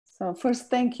So first,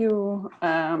 thank you,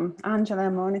 Angela,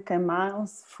 Monica, and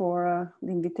Miles for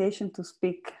the invitation to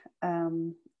speak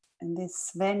in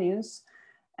these venues.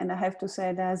 And I have to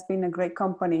say that has been a great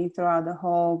company throughout the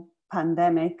whole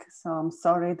pandemic. So I'm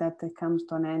sorry that it comes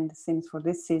to an end, it seems, for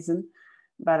this season,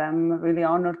 but I'm really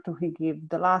honored to give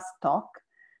the last talk.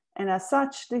 And as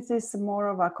such, this is more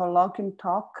of a colloquium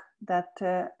talk that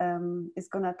is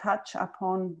going to touch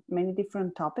upon many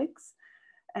different topics.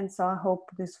 And so I hope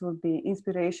this will be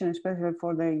inspiration, especially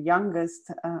for the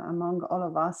youngest among all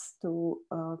of us, to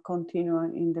continue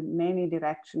in the many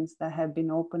directions that have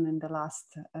been open in the last,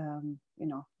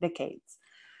 decades.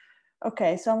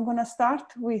 Okay, so I'm going to start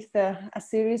with a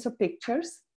series of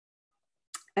pictures,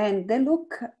 and they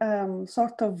look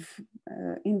sort of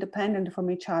independent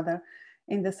from each other,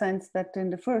 in the sense that in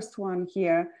the first one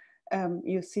here,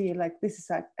 you see like this is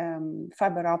a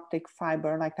fiber optic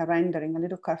fiber, like a rendering, a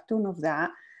little cartoon of that.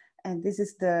 And this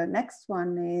is the next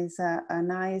one is a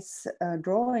nice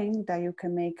drawing that you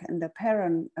can make, and the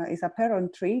parent is a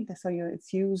parent tree. So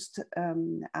it's used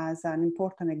as an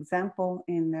important example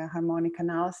in harmonic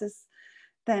analysis.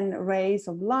 Then rays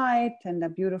of light and a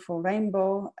beautiful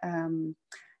rainbow. And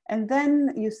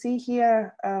then you see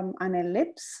here an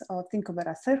ellipse, or think of it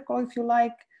as a circle if you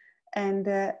like. And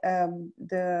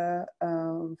the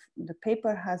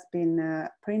paper has been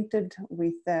printed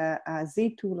with a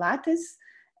Z2 lattice.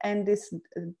 And these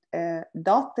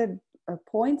dotted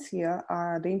points here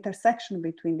are the intersection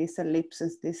between these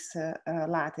ellipses, this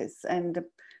lattice. And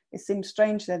it seems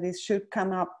strange that this should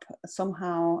come up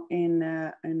somehow in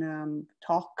a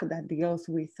talk that deals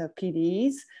with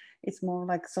PDEs. It's more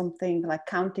like something like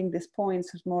counting these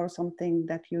points is more something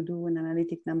that you do in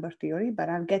analytic number theory, but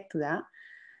I'll get to that.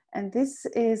 And this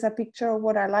is a picture of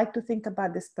what I like to think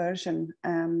about dispersion.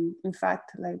 In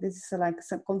fact, like this is like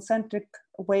some concentric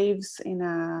waves in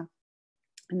a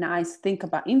nice, think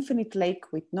about infinite lake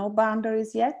with no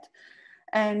boundaries yet.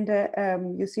 And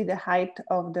you see the height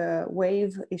of the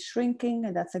wave is shrinking,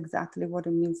 and that's exactly what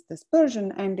it means,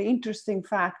 dispersion. And the interesting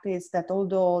fact is that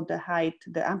although the height,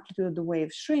 the amplitude of the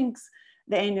wave shrinks,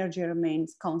 the energy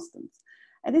remains constant.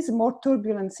 And this is a more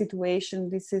turbulent situation.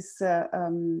 This is, I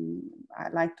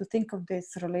like to think of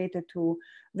this related to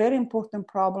a very important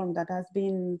problem that has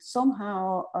been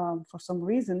somehow, for some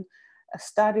reason,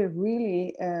 studied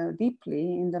really deeply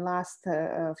in the last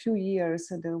few years,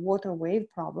 the water wave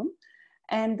problem.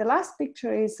 And the last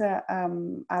picture is a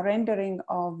rendering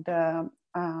of the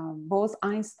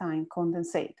Bose-Einstein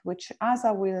condensate, which, as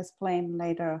I will explain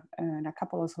later in a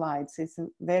couple of slides, is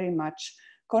very much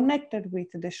connected with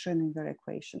the Schrodinger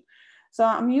equation. So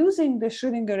I'm using the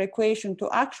Schrodinger equation to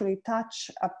actually touch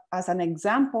up as an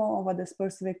example of a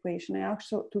dispersive equation, and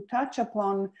also to touch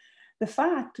upon the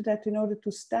fact that in order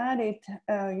to study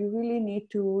it, you really need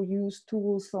to use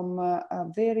tools from a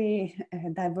very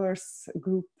diverse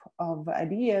group of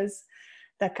ideas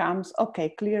that comes, okay,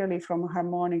 clearly from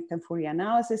harmonic and Fourier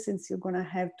analysis, since you're going to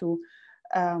have to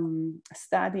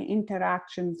study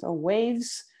interactions of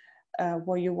waves.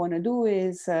 What you want to do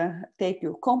is take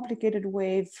your complicated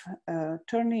wave,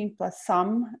 turn it into a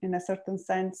sum in a certain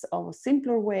sense of a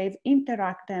simpler wave,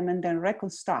 interact them, and then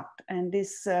reconstruct. And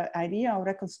this idea of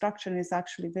reconstruction is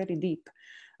actually very deep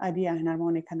idea in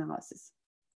harmonic analysis.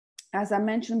 As I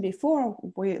mentioned before,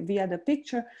 via the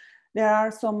picture, there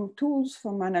are some tools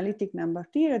from analytic number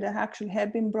theory that actually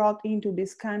have been brought into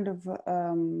this kind of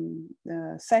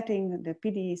setting, the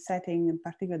PDE setting, in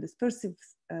particular dispersive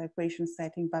equation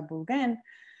setting by Bourgain.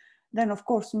 Then, of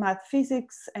course, math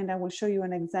physics, and I will show you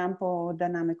an example of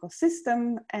dynamical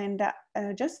system. And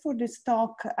just for this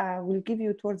talk, I will give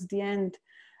you towards the end,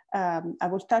 I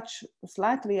will touch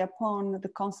slightly upon the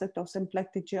concept of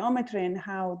symplectic geometry and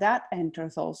how that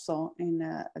enters also in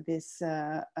this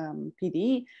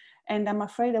PDE. And I'm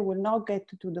afraid I will not get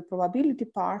to the probability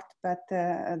part, but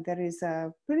there is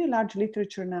a pretty large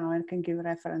literature now and can give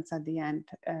reference at the end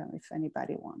if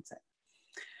anybody wants it.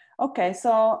 Okay,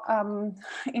 so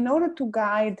in order to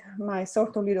guide my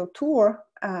sort of little tour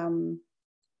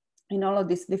in all of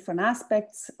these different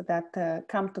aspects that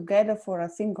come together for a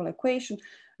single equation,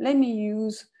 let me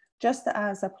use just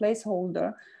as a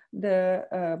placeholder the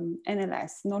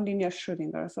NLS, nonlinear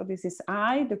Schrodinger. So this is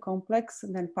I, the complex,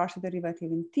 and then partial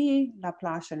derivative in T,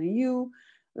 Laplacian in U.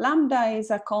 Lambda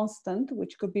is a constant,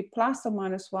 which could be plus or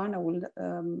minus one.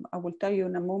 I will tell you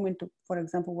in a moment, for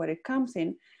example, where it comes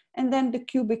in. And then the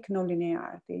cubic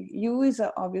nonlinearity. U is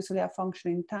obviously a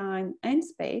function in time and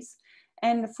space.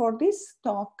 And for this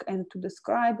talk and to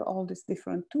describe all these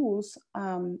different tools,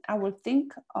 I will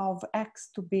think of X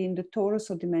to be in the torus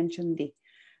of dimension D.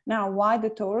 Now, why the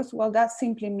torus? Well, that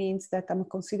simply means that I'm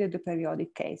considered the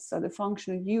periodic case. So the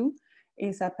function U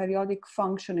is a periodic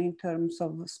function in terms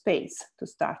of space to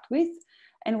start with.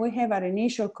 And we have an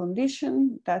initial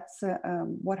condition, that's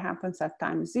what happens at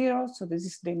time 0. So this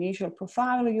is the initial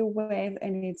profile of your wave,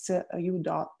 and it's u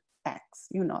dot x,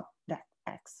 u naught dot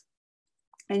x.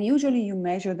 And usually you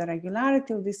measure the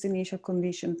regularity of this initial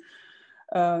condition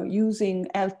using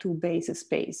L2 base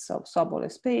space, so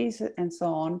Sobolev space and so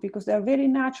on, because they're very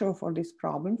natural for this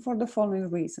problem for the following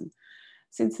reason.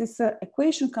 Since this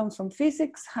equation comes from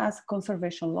physics, has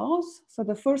conservation laws. So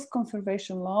the first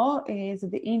conservation law is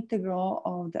the integral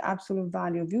of the absolute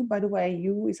value of u. By the way,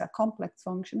 u is a complex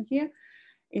function here,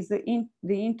 is the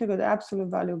integral of the absolute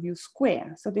value of u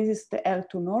square. So this is the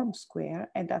L2 norm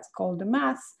square, and that's called the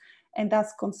mass, and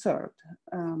that's conserved.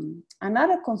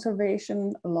 Another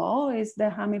conservation law is the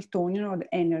Hamiltonian, or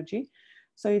the energy.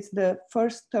 So it's the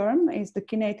first term is the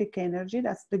kinetic energy,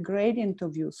 that's the gradient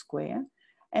of u square.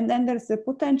 And then there's the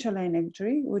potential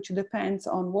energy, which depends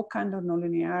on what kind of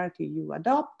nonlinearity you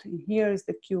adopt. And here is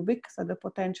the cubic, so the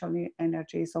potential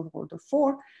energy is of order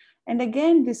 4. And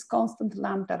again, this constant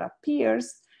lambda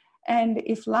appears. And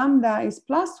if lambda is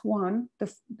 +1,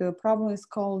 the problem is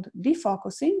called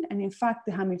defocusing. And in fact,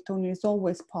 the Hamiltonian is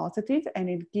always positive, and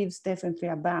it gives definitely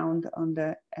a bound on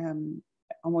the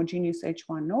homogeneous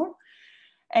H1 norm.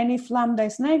 And if lambda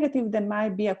is negative, there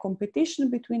might be a competition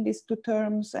between these two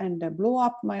terms, and a blow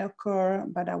up might occur,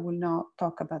 but I will not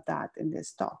talk about that in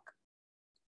this talk.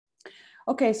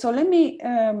 Okay, so let me,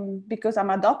 because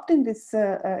I'm adopting this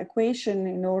equation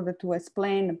in order to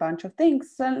explain a bunch of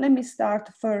things, so let me start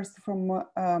first from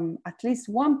at least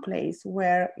one place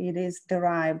where it is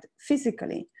derived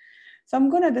physically. So I'm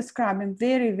going to describe in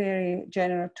very, very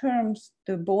general terms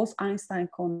the Bose-Einstein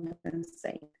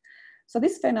condensate. So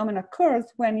this phenomenon occurs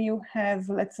when you have,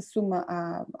 let's assume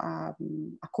a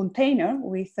container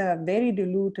with a very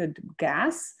diluted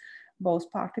gas, Bose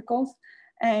particles.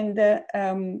 And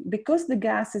because the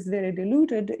gas is very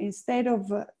diluted, instead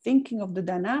of thinking of the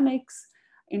dynamics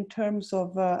in terms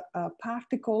of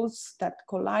particles that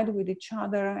collide with each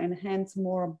other and hence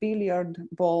more billiard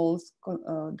balls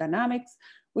dynamics,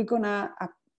 we're gonna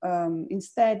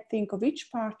instead think of each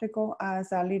particle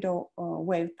as a little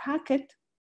wave packet.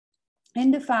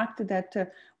 And the fact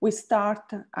that we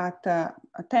start at a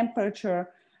temperature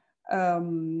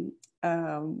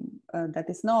that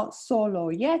is not so low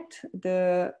yet,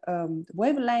 the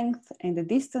wavelength and the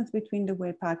distance between the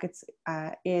wave packets,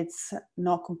 it's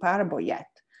not comparable yet.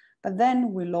 But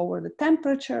then we lower the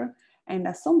temperature, and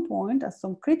at some point, at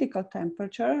some critical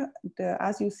temperature,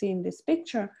 as you see in this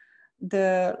picture,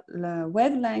 the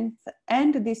wavelength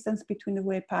and the distance between the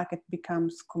wave packet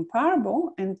becomes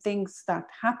comparable, and things start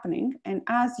happening. And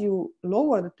as you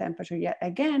lower the temperature yet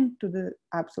again to the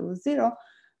absolute 0,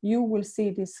 you will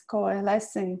see this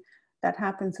coalescing that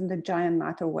happens in the giant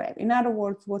matter wave. In other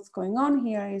words, what's going on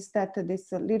here is that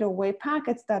these little wave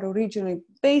packets that originally,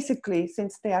 basically,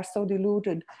 since they are so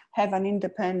diluted, have an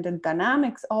independent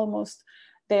dynamics almost,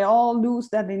 they all lose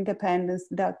that independence,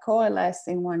 that coalesce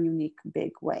in one unique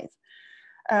big wave.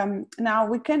 Now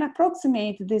we can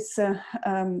approximate this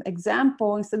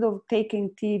example. Instead of taking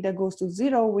t that goes to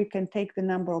 0, we can take the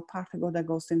number of particles that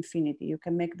goes to infinity. You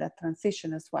can make that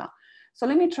transition as well. So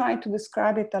let me try to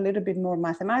describe it a little bit more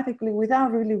mathematically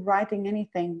without really writing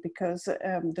anything, because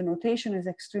the notation is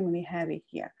extremely heavy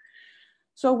here.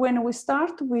 So when we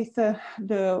start with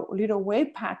the little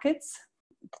wave packets,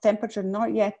 temperature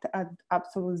not yet at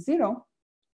absolute 0,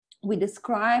 we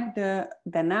describe the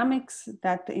dynamics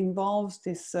that involves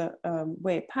this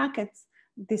wave packets.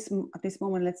 At this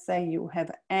moment, let's say you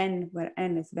have n, where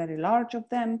n is very large of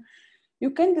them. You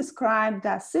can describe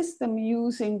that system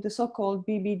using the so-called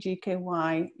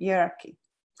BBGKY hierarchy.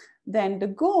 Then the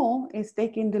goal is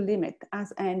taking the limit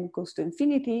as n goes to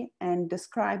infinity and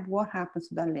describe what happens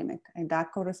to that limit. And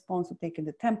that corresponds to taking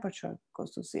the temperature goes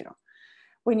to 0.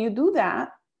 When you do that,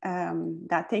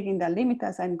 taking the limit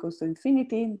as n goes to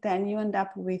infinity, then you end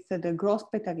up with the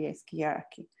Gross-Petaviersky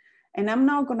hierarchy. And I'm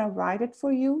not going to write it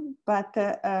for you, but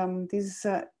it's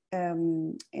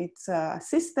a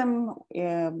system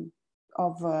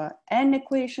of n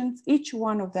equations. Each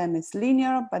one of them is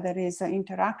linear, but there is an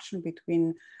interaction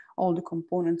between all the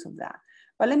components of that.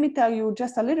 But let me tell you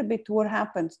just a little bit what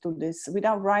happens to this,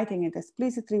 without writing it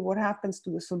explicitly, what happens to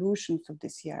the solutions of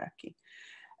this hierarchy.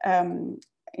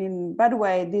 By the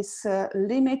way, this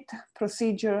limit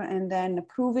procedure and then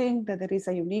proving that there is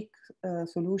a unique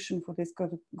solution for this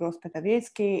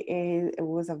Gross-Petaviersky, it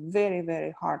was a very,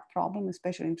 very hard problem,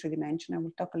 especially in 3 dimension. I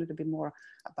will talk a little bit more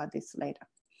about this later.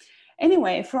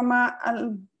 Anyway, from a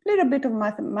little bit of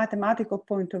mathematical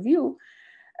point of view,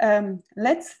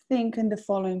 let's think in the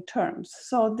following terms.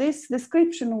 So this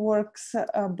description works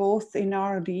both in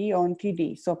RD or in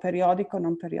TD, so periodic or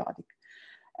non-periodic.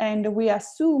 And we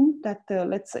assume that,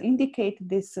 let's indicate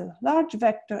this large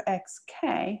vector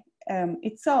xk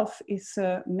itself is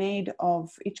made of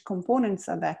each component's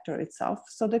a vector itself.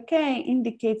 So the k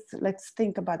indicates, let's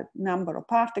think about a number of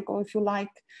particles, if you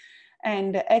like,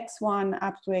 and x1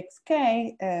 up to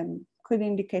xk could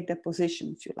indicate the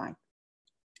position, if you like.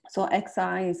 So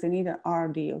xi is in either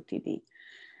RD or TD.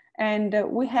 And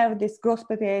we have this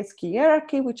Gross-Petyaevsky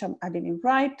hierarchy, which I didn't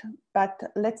write, but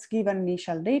let's give an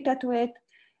initial data to it.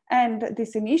 And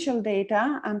this initial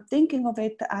data, I'm thinking of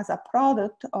it as a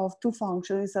product of two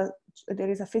functions. There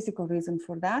is a physical reason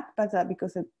for that, but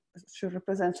because it should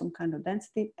represent some kind of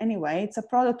density. Anyway, it's a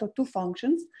product of two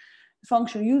functions. The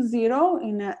function u0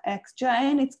 in xj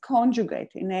and its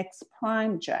conjugate in x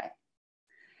prime j.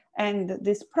 And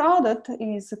this product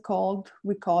is called,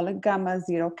 we call it gamma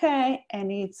 0k, and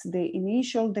it's the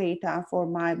initial data for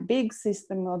my big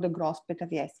system of the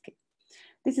Gross-Petyaevsky.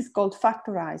 This is called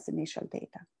factorized initial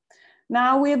data.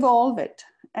 Now we evolve it,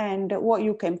 and what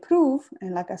you can prove,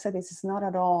 and like I said, this is not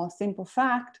at all a simple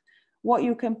fact, what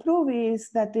you can prove is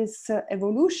that this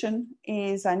evolution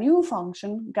is a new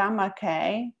function, gamma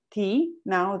k, t,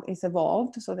 now is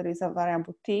evolved, so there is a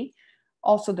variable t,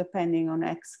 also depending on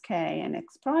xk and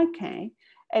x prime k.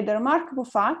 And the remarkable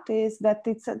fact is that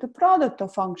it's the product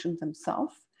of functions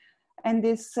themselves, and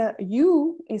this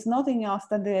u is nothing else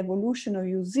than the evolution of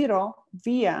u0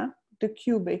 via the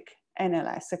cubic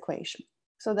NLS equation.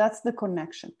 So that's the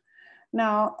connection.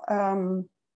 Now,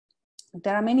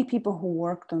 there are many people who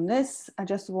worked on this. I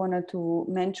just wanted to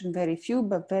mention very few,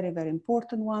 but very, very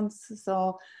important ones.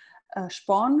 So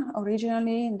Spohn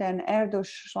originally, and then Erdős,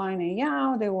 Schlein,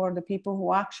 Yao, they were the people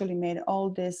who actually made all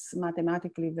this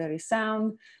mathematically very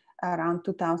sound around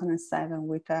 2007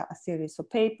 with a series of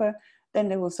paper. Then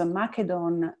there was a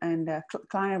Macedon and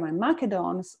Kleiner and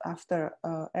Macedons after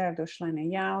Erdős, Schlein,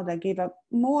 and Yao that gave a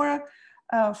more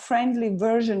friendly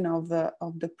version of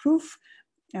the proof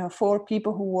for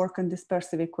people who work on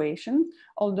dispersive equation,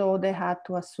 although they had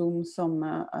to assume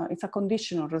some, it's a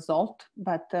conditional result,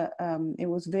 but it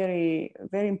was very,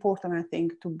 very important, I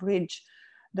think, to bridge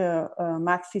the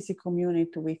math physics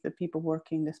community with the people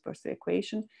working in dispersive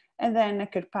equation. And then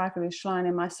Kirkpatrick, Schlein,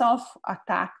 and myself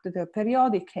attacked the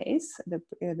periodic case. The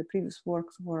previous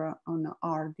works were on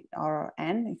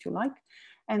Rn, if you like.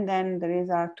 And then there is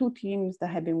our two teams that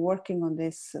have been working on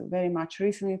this very much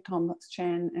recently, Thomas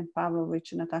Chen and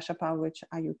Pavlovich, Natasha Pavlovich,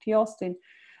 IUT Austin,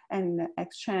 and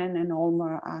X Chen and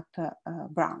Olmer at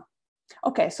Brown.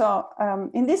 Okay, so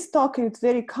in this talk, it's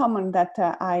very common that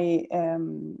I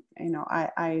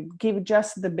give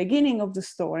just the beginning of the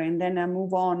story and then I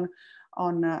move on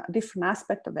a different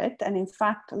aspect of it. And in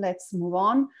fact, let's move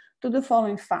on to the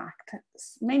following fact.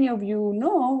 Many of you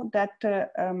know that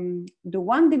the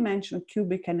one-dimensional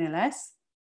cubic NLS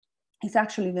is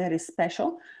actually very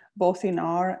special, both in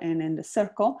R and in the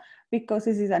circle, because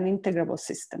this is an integrable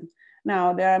system.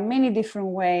 Now, there are many different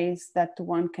ways that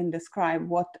one can describe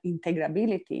what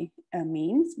integrability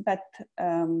means, but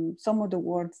some of the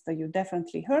words that you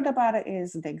definitely heard about it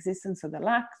is the existence of the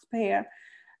Lax pair,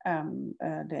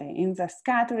 the inverse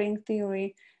scattering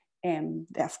theory, and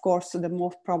of course,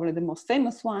 probably the most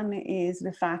famous one is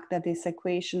the fact that this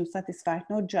equation satisfies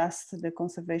not just the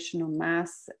conservation of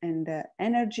mass and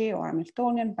energy or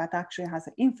Hamiltonian, but actually has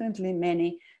infinitely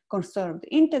many conserved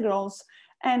integrals.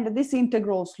 And these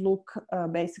integrals look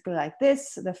basically like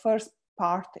this. The first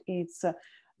part is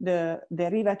the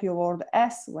derivative of order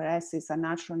s, where s is a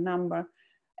natural number,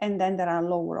 and then there are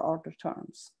lower order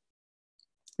terms.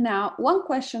 Now, one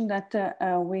question that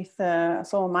with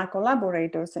some of my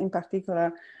collaborators, in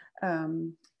particular,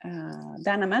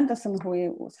 Dana Mendelson,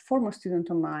 who was a former student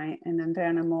of mine, and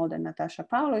Andrea Namod and Natasha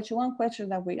Pavlovich, one question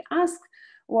that we asked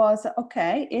was,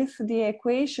 okay, if the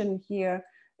equation here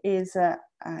is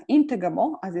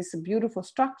integrable, as it's a beautiful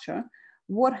structure,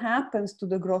 what happens to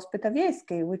the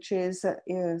Gross-Petyaevsky, which is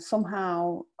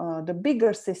somehow the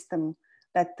bigger system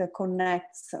that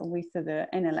connects with the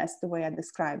NLS the way I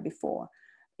described before?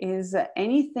 Is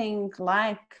anything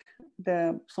like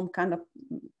some kind of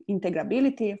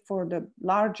integrability for the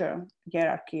larger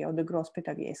hierarchy of the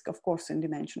Gross-Petyaevsky, of course, in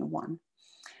dimension 1?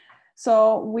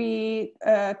 So we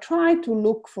try to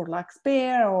look for Lax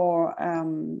pair or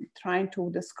trying to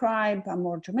describe a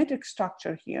more geometric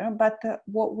structure here. But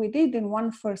what we did in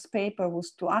one first paper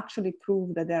was to actually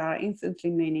prove that there are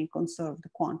infinitely many conserved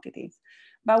quantities.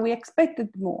 But we expected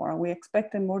more. We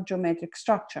expected more geometric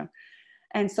structure.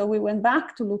 And so we went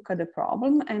back to look at the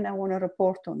problem, and I want to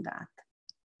report on that.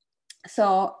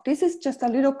 So this is just a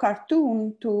little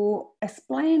cartoon to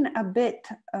explain a bit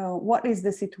what is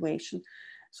the situation.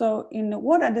 So in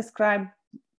what I described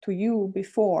to you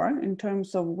before in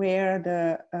terms of where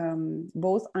the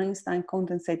both Einstein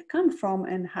condensate come from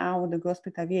and how the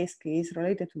Gross-Pitaviesky is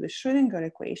related to the Schrodinger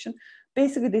equation,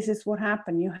 basically this is what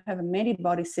happened. You have a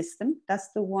many-body system. That's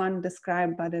the one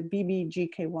described by the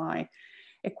BBGKY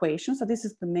equation. So this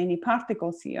is the many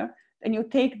particles here. And you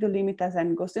take the limit as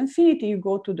n goes to infinity, you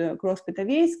go to the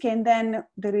Gross-Pitaviesky, and then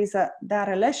there is that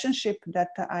relationship that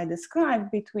I described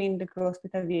between the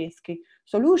Gross-Pitaviesky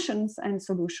solutions and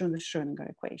solution of the Schrodinger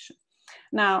equation.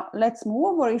 Now, let's move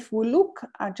over. If we look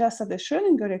at just at the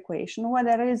Schrodinger equation, well,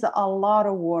 there is a lot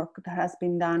of work that has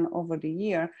been done over the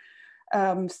year,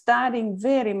 studying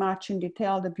very much in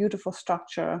detail the beautiful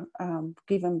structure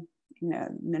given in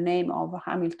the name of a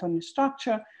Hamiltonian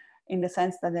structure, in the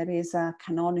sense that there is a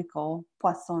canonical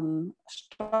Poisson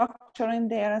structure in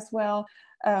there as well.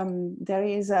 There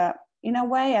is, in a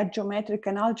way, a geometric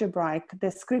and algebraic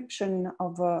description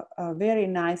of a very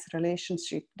nice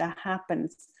relationship that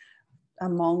happens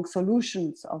among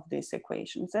solutions of these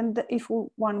equations. And if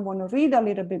one want to read a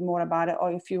little bit more about it,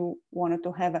 or if you wanted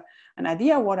to have an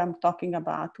idea what I'm talking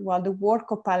about, well, the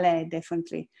work of Palais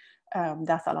definitely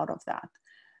does a lot of that.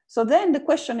 So then the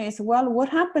question is, well, what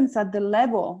happens at the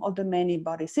level of the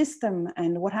many-body system,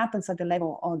 and what happens at the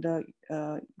level of the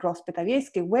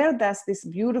Gross-Pitaviesky? Where does this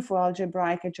beautiful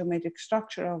algebraic and geometric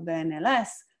structure of the NLS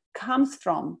comes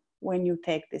from when you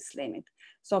take this limit?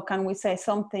 So can we say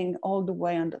something all the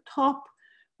way on the top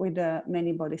with the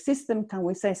many-body system? Can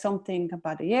we say something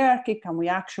about the hierarchy? Can we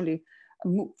actually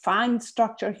find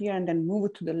structure here and then move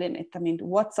it to the limit? I mean,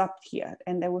 what's up here?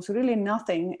 And there was really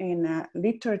nothing in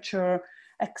literature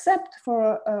except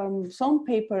for some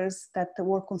papers that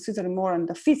were considered more on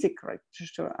the physics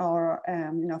literature, or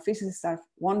you know, physicists are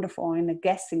wonderful in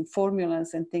guessing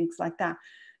formulas and things like that.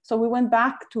 So we went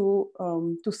back to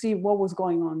see what was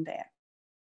going on there.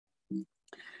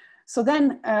 So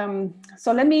then,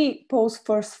 so let me pose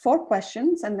first 4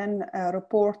 questions and then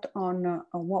report on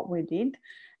what we did.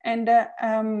 And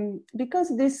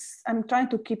because this, I'm trying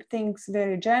to keep things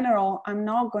very general, I'm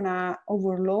not gonna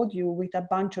overload you with a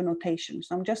bunch of notations.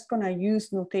 I'm just gonna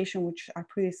use notation which are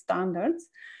pretty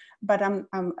standards, but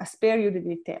I spare you the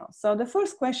details. So the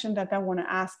first question that I wanna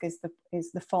ask is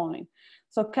the following.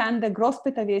 So can the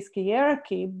Gross-Pitaviesky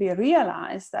hierarchy be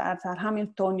realized as a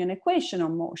Hamiltonian equation of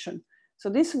motion?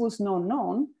 So this was not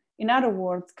known. In other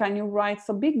words, can you write,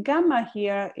 so big gamma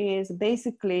here is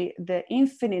basically the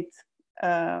infinite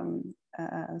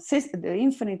the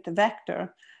infinite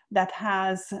vector that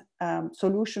has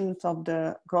solutions of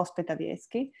the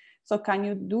Gross-Pitaviesky. So can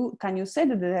you say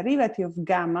that the derivative of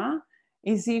gamma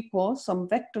is equal some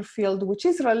vector field which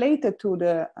is related to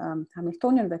the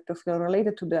Hamiltonian vector field,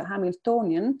 related to the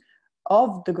Hamiltonian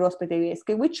of the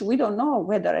Gross-Pitaviesky, which we don't know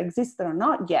whether exists or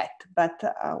not yet, but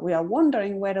we are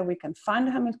wondering whether we can find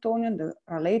the Hamiltonian, the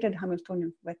related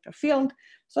Hamiltonian vector field,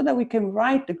 so that we can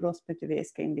write the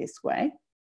Gross-Pitaviesky in this way.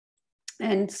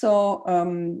 And so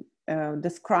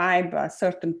describe a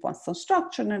certain Poisson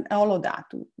structure and all of that.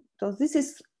 So this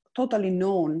is totally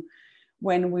known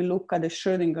when we look at the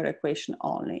Schrodinger equation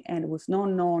only, and it was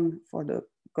not known for the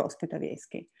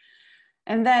Gross-Pitaviesky.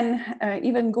 And then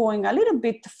even going a little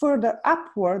bit further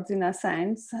upwards in a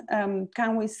sense,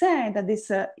 can we say that this,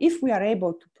 if we are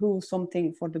able to prove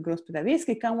something for the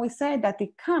Gross-Pitaviesky, can we say that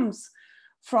it comes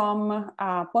from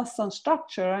a Poisson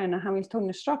structure and a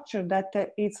Hamiltonian structure that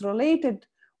is related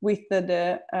with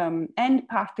the n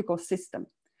particle system?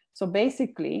 So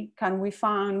basically, can we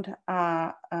find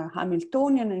a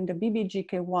Hamiltonian in the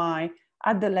BBGKY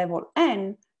at the level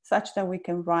n, such that we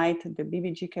can write the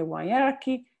BBGKY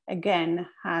hierarchy, again,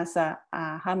 has a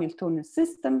Hamiltonian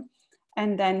system,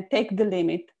 and then take the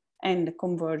limit and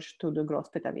converge to the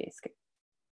Gross-Pitaviesky.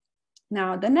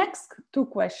 Now, the next 2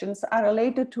 questions are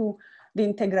related to the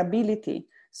integrability.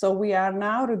 So we are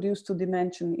now reduced to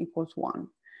dimension equals 1.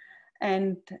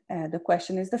 And the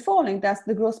question is the following: does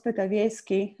the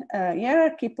Gross-Pitaviesky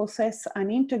hierarchy possess an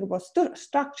integrable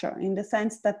structure, in the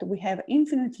sense that we have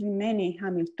infinitely many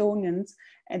Hamiltonians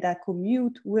that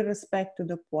commute with respect to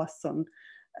the Poisson,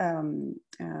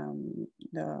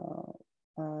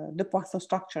 the Poisson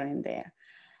structure in there?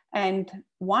 And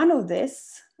one of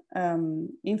this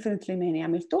infinitely many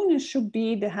Hamiltonians should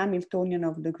be the Hamiltonian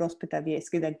of the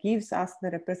Gross-Pitaviesky that gives us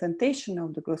the representation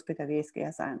of the Gross-Pitaviesky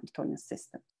as a Hamiltonian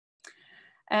system.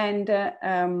 And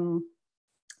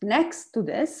next to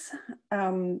this,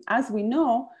 as we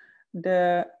know,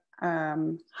 the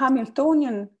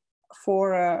Hamiltonian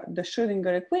for the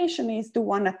Schrodinger equation is the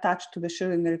one attached to the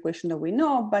Schrodinger equation that we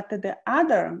know, but the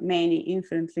other many,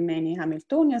 infinitely many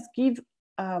Hamiltonians give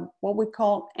what we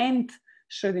call nth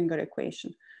Schrodinger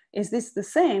equation. Is this the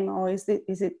same, or is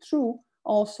it true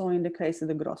also in the case of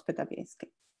the Gross-Petaviesky?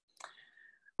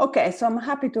 Okay, so I'm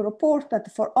happy to report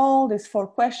that for all these 4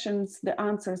 questions, the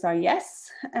answers are yes.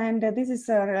 And this is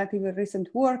a relatively recent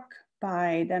work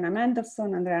by Dana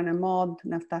Mendelsohn, Andreana Mod,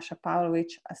 Natasha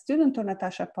Pavlovich, a student of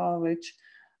Natasha Pavlovich,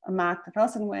 Matt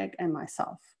Rosenweg, and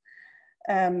myself.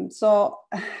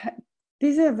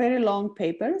 These are very long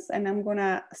papers, and I'm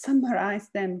gonna summarize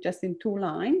them just in 2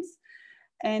 lines.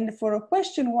 And for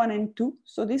question 1 and 2,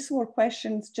 so these were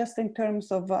questions just in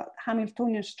terms of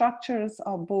Hamiltonian structures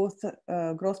of both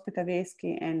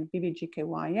Gross-Petaviesky and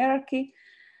BBGKY hierarchy,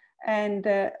 and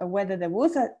whether there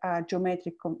was a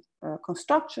geometric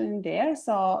construction in there.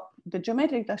 So the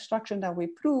geometric construction that we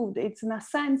proved, it's in a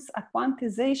sense a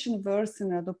quantization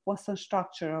version of the Poisson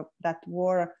structure that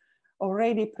were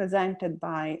already presented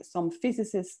by some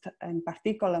physicists, in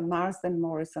particular Marsden,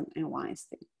 Morrison, and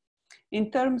Weinstein. In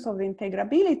terms of the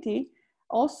integrability,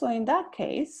 also in that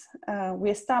case, we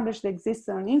established the existence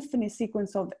of an infinite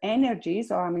sequence of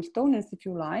energies, or Hamiltonians if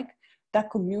you like, that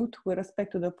commute with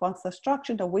respect to the Poisson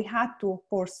structure that we had to, of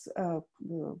course,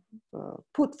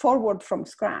 put forward from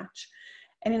scratch.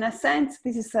 And in a sense,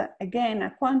 this is, again,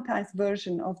 a quantized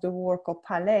version of the work of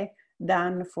Palais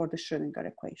done for the Schrodinger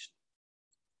equation.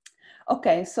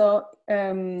 Okay, so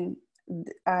I'm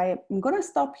going to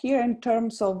stop here in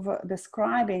terms of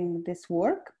describing this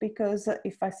work, because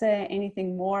if I say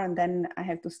anything more and then I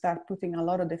have to start putting a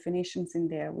lot of definitions in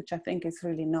there, which I think is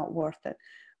really not worth it.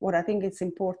 What I think is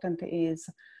important is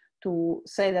to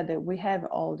say that we have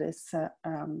all this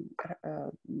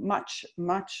much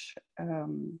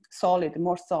solid,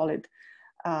 more solid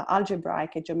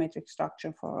algebraic and geometric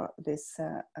structure for this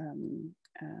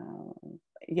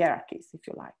hierarchies, if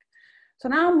you like. So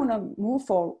now I'm going to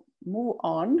move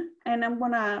on, and I'm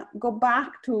going to go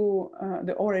back to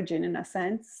the origin in a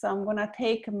sense. So I'm going to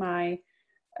take my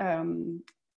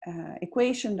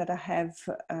equation that I have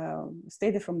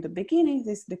stated from the beginning.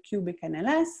 This is the cubic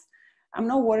NLS. I'm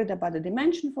not worried about the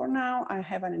dimension for now. I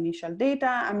have an initial data.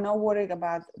 I'm not worried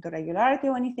about the regularity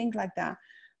or anything like that.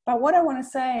 But what I want to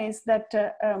say is that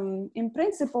in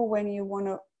principle, when you want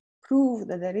to prove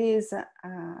that there is a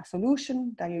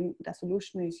solution, that the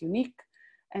solution is unique,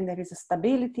 and there is a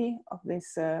stability of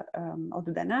this of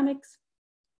the dynamics,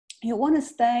 you want to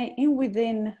stay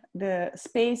within the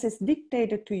spaces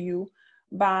dictated to you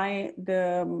by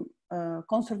the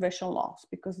conservation laws,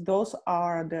 because those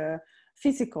are the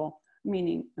physical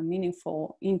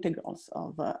meaningful integrals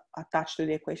of attached to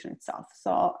the equation itself.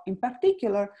 So in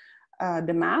particular,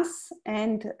 the mass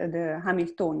and the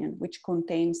Hamiltonian, which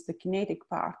contains the kinetic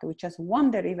part, which has one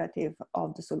derivative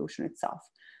of the solution itself.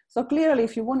 So clearly,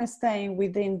 if you want to stay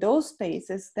within those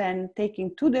spaces, then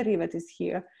taking 2 derivatives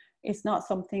here is not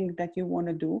something that you want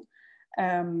to do.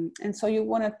 And so you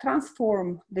want to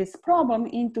transform this problem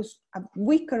into a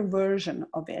weaker version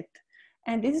of it.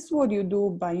 And this is what you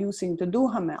do by using the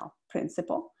Duhamel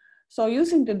principle. So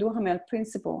using the Duhamel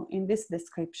principle in this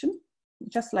description,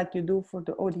 just like you do for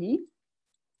the ODE,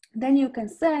 then you can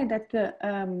say that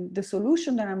the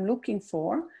solution that I'm looking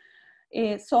for,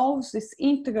 it solves this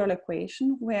integral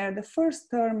equation where the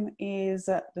first term is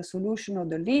the solution of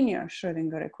the linear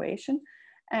Schrodinger equation,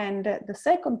 and the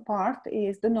second part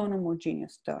is the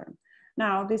non-homogeneous term.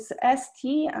 Now this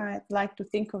ST, I'd like to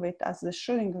think of it as the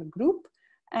Schrodinger group,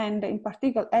 and in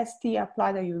particular ST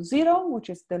applied to U0, which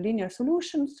is the linear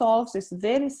solution, solves this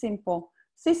very simple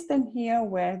system here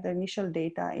where the initial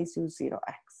data is U0x.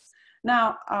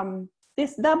 Now,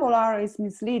 this double R is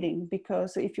misleading,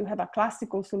 because if you have a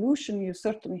classical solution, you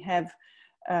certainly have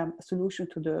a solution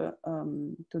to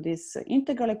this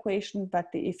integral equation. But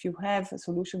if you have a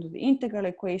solution to the integral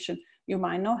equation, you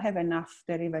might not have enough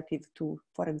derivative to,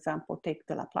 for example, take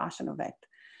the Laplacian of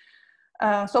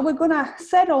it. So we're going to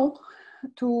settle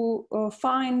to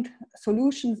find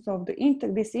solutions of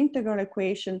this integral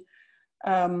equation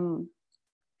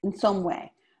in some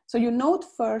way. So you note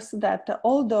first that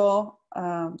although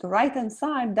the right-hand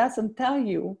side doesn't tell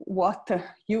you what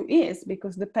U is,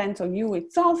 because it depends on U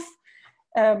itself,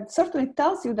 certainly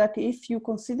tells you that if you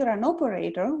consider an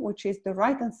operator, which is the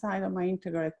right-hand side of my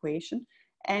integral equation,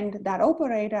 and that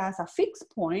operator has a fixed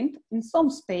point in some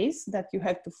space that you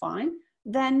have to find,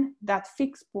 then that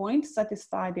fixed point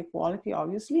satisfies the equality,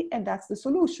 obviously, and that's the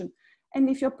solution. And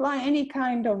if you apply any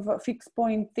kind of fixed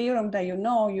point theorem that you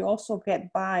know, you also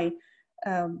get by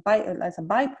as a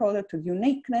byproduct of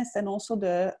uniqueness, and also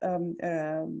the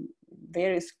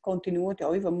various continuity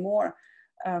or even more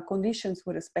conditions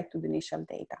with respect to the initial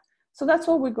data. So that's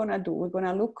what we're gonna do. We're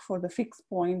gonna look for the fixed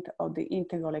point of the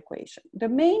integral equation. The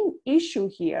main issue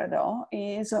here though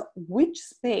is which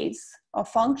space of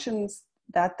functions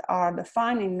that are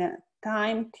defined in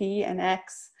time, t and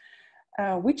x,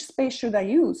 which space should I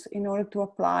use in order to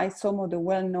apply some of the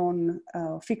well-known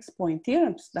fixed point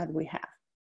theorems that we have.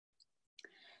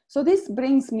 So this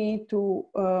brings me to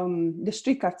the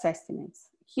Strickard's estimates.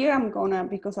 Here I'm gonna,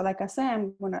 because like I said,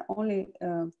 I'm gonna only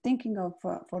thinking of,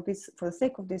 for the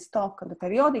sake of this talk, the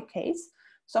periodic case.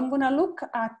 So I'm gonna look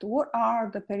at what are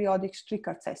the periodic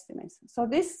Strickard's estimates. So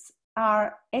these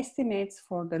are estimates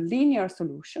for the linear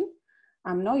solution.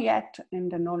 I'm not yet in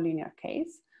the nonlinear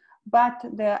case, but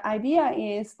the idea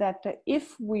is that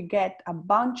if we get a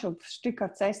bunch of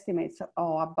Strickard's estimates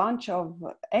or a bunch of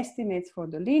estimates for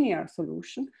the linear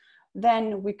solution,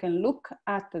 then we can look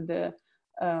at the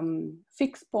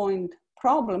fixed point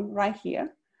problem right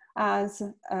here as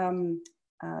the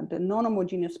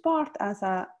non-homogeneous part as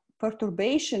a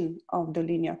perturbation of the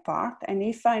linear part. And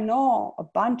if I know a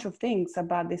bunch of things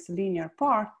about this linear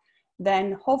part,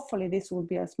 then hopefully this will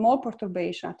be a small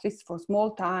perturbation, at least for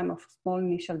small time of small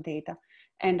initial data,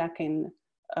 and I can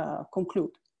conclude.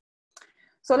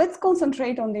 So let's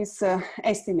concentrate on these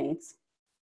estimates.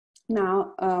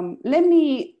 Now, let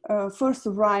me first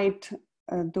write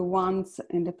the ones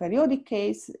in the periodic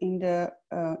case. In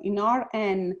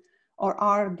Rn or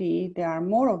Rd, there are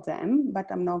more of them, but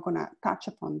I'm not gonna touch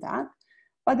upon that.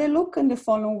 But they look in the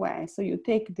following way. So you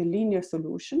take the linear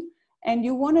solution and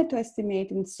you wanted to estimate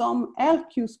in some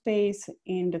LQ space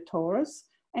in the torus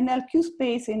and LQ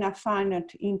space in a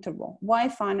finite interval. Why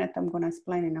finite, I'm gonna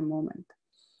explain in a moment.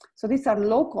 So these are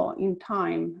local in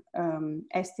time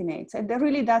estimates. And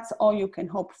really that's all you can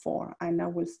hope for. And I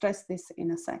will stress this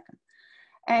in a second.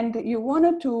 And you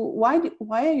wanted to,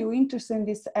 why are you interested in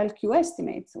these LQ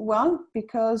estimates? Well,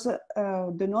 because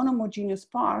the non-homogeneous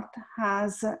part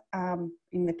has,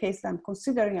 in the case that I'm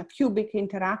considering, a cubic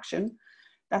interaction.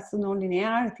 That's the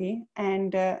nonlinearity,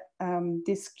 and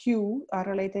this Q are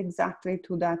related exactly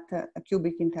to that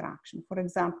cubic interaction. For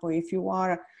example, if you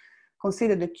are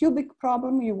consider the cubic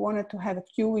problem, you wanted to have a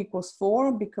Q equals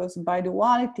 4 because by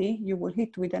duality, you will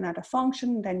hit with another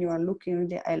function, then you are looking at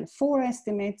the L4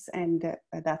 estimates, and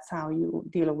that's how you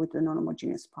deal with the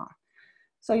non-homogeneous part.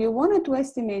 So you wanted to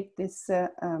estimate this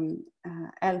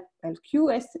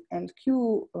LQ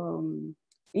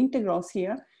integrals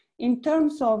here in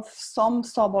terms of some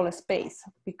subole space,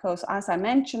 because as I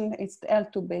mentioned, it's the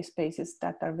L2 base spaces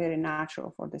that are very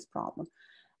natural for this problem.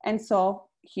 And so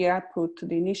here I put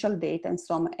the initial data and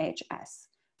some HS.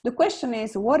 The question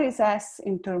is, what is S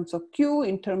in terms of Q,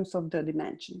 in terms of the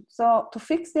dimension? So to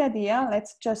fix the idea,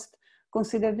 let's just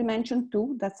consider dimension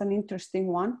 2. That's an interesting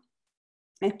one.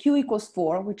 And Q equals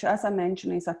 4, which as I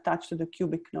mentioned is attached to the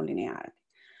cubic nonlinearity.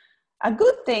 A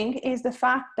good thing is the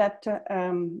fact that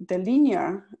the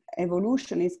linear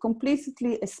evolution is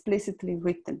completely explicitly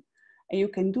written. And you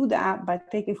can do that by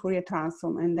taking Fourier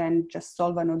transform and then just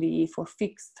solve an ODE for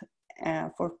fixed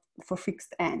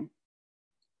n.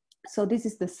 So this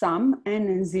is the sum, n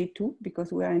and z2,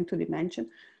 because we are in 2 dimension.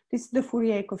 This is the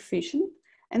Fourier coefficient.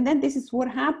 And then this is what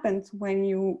happens when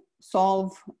you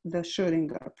solve the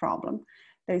Schrodinger problem.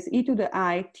 There's e to the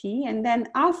I t, and then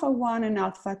alpha 1 and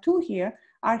alpha 2 here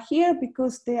are here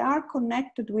because they are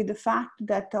connected with the fact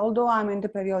that although I'm in the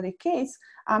periodic case,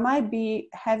 I might be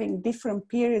having different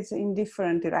periods in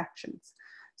different directions.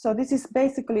 So this is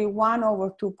basically 1 over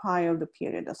 2 pi of the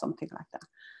period or something like that.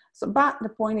 So, but the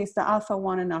point is that alpha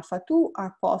 1 and alpha 2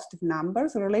 are positive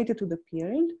numbers related to the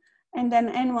period. And then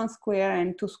n1 squared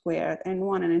and 2 squared,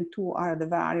 n1 and n2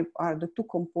 are the 2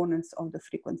 components of the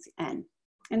frequency n.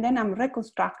 And then I'm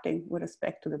reconstructing with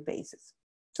respect to the basis.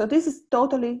 So this is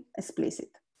totally explicit.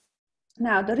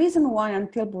 Now, the reason why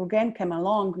until Bourgain came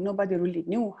along, nobody really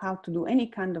knew how to do any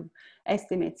kind of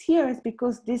estimates here is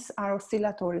because these are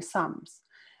oscillatory sums.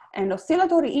 And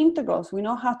oscillatory integrals, we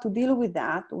know how to deal with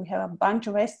that. We have a bunch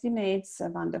of estimates,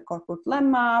 Van der Corput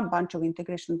lemma, a bunch of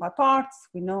integration by parts.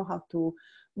 We know how to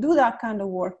do that kind of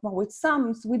work, but with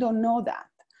sums, we don't know that.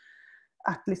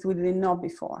 At least we didn't know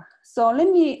before. So let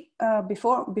me,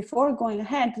 before going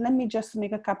ahead, let me just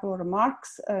make a couple of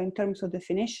remarks in terms of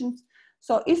definitions.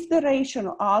 So if the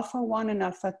ratio of alpha 1 and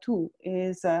alpha 2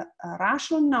 is a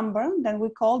rational number, then we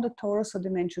call the torus of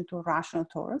dimension 2 rational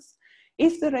torus.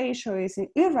 If the ratio is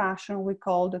irrational, we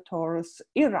call the torus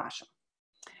irrational.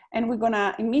 And we're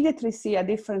gonna immediately see a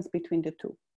difference between the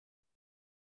two.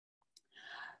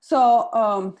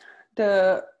 So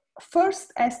the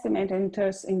first estimate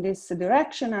enters in this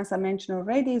direction, as I mentioned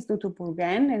already, is due to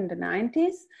Bourgain in the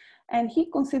 90s. And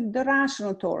he considered the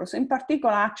rational torus. In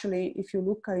particular, actually, if you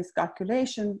look at his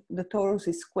calculation, the torus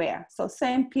is square. So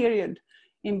same period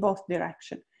in both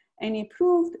directions. And he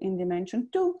proved in dimension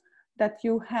 2 that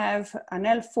you have an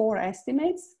L4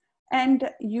 estimates, and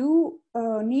you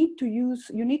need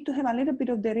to have a little bit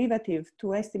of derivative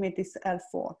to estimate this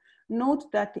L4.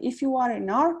 Note that if you are in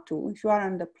R2, if you are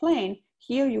on the plane,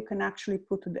 here you can actually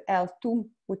put the L2,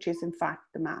 which is in fact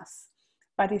the mass.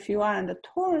 But if you are on the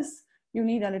torus, you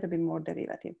need a little bit more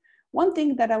derivative. One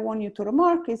thing that I want you to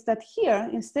remark is that here,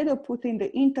 instead of putting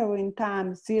the interval in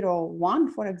time 0,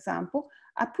 1, for example,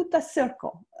 I put a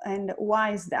circle. And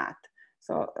why is that?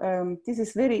 So this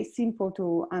is very simple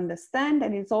to understand,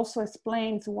 and it also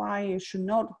explains why you should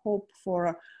not hope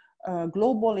for a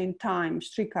global in time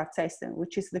streetcar system,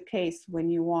 which is the case when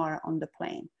you are on the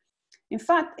plane. In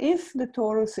fact, if the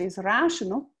torus is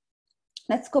rational,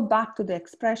 let's go back to the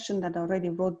expression that I already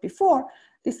wrote before.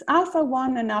 This alpha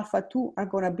 1 and alpha 2 are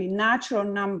going to be natural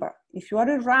number. If you are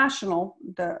irrational,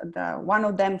 the one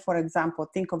of them, for example,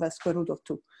 think of a square root of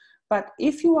 2. But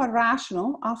if you are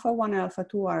rational, alpha 1 and alpha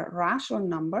 2 are rational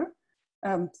number,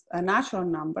 a natural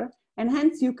number, and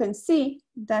hence you can see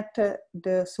that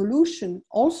the solution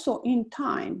also in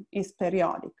time is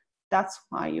periodic. That's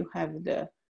why you have the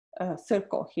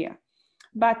circle here.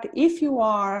 But if you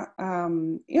are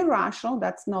irrational,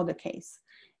 that's not the case.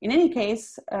 In any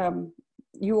case,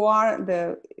 you are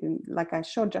like I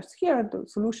showed just here, the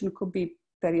solution could be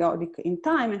periodic in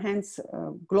time, and hence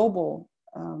global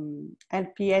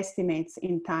LP estimates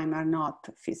in time are not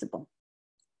feasible.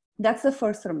 That's the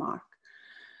first remark.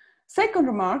 Second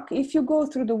remark, if you go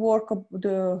through the work of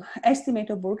the estimate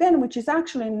of Bourgain, which is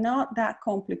actually not that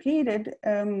complicated,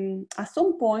 at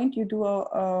some point you do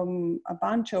a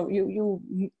bunch of,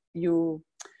 you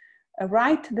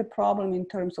write the problem in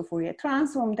terms of Fourier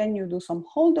transform, then you do some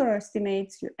Holder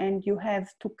estimates, and you have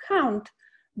to count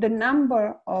the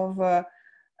number of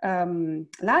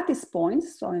lattice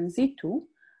points, so in Z2,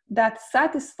 that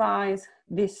satisfies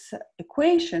this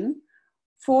equation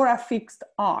for a fixed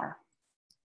R.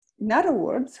 In other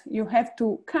words, you have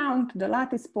to count the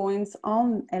lattice points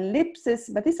on ellipses,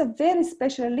 but it's a very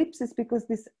special ellipsis because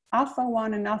this alpha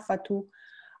 1 and alpha 2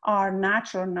 are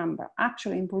natural number.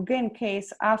 Actually, in Bourgain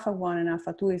case, alpha 1 and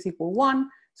alpha 2 is equal 1.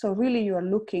 So really you are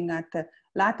looking at the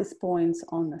lattice points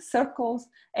on the circles,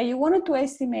 and you wanted to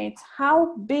estimate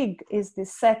how big is the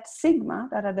set sigma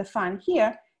that are defined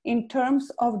here in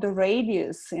terms of the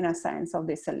radius, in a sense, of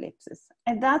this ellipsis.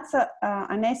 And that's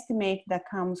an estimate that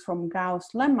comes from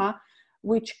Gauss' lemma,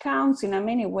 which counts in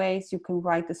many ways. You can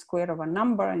write the square of a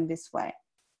number in this way.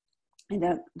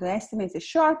 And the estimate is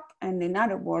sharp, and in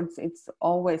other words, it's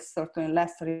always certainly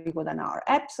less or equal than our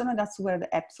epsilon. That's where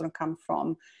the epsilon comes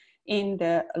from in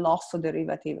the loss of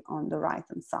derivative on the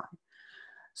right-hand side.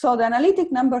 So the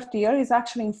analytic number theory is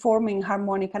actually informing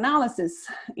harmonic analysis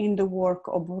in the work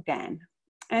of Bourgain.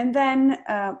 And then,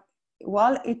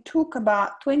 well, it took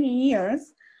about 20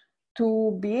 years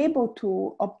to be able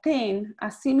to obtain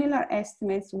a similar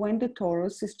estimates when the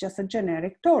torus is just a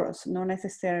generic torus, not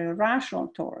necessarily a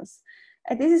rational torus.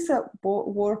 And this is a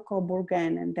work of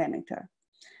Bourgain and Demeter.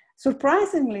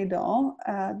 Surprisingly though,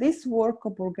 this work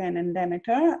of Bourgain and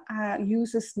Demeter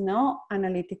uses no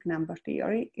analytic number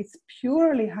theory. It's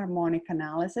purely harmonic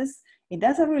analysis. It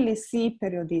doesn't really see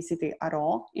periodicity at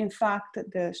all. In fact,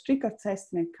 the Strichert's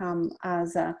estimate comes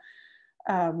as a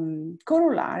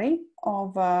corollary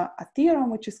of a theorem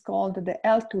which is called the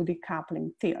L2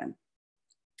 decoupling theorem.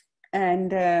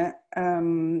 And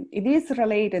it is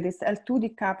related, this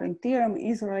L2 decoupling theorem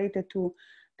is related to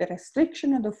the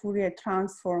restriction of the Fourier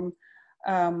transform,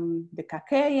 the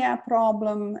Kakeya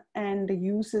problem, and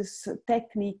uses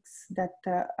techniques that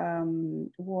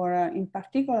were in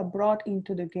particular brought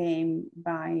into the game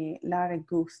by Larry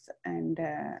Guth and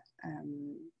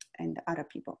other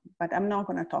people. But I'm not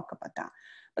going to talk about that.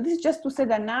 But this is just to say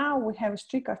that now we have a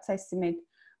Strichert's estimate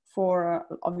for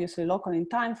obviously local in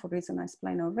time for reason I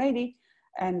explained already.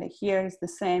 And here is the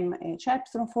same H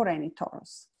epsilon for any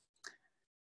torus.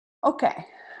 Okay,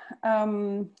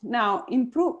 now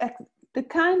improve the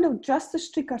kind of just the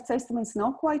Strichert's estimate is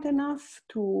not quite enough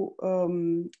to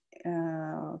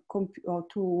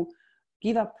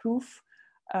give a proof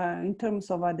in terms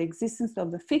of the existence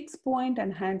of the fixed point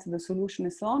and hence the solution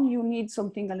and so on. You need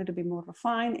something a little bit more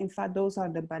refined. In fact, those are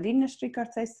the Berliner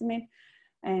Strichert's estimate,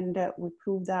 and we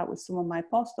proved that with some of my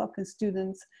postdoc and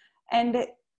students. And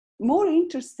more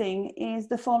interesting is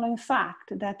the following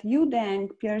fact that Yu Deng,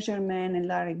 Pierre Germain, and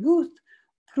Larry Guth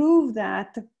prove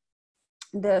that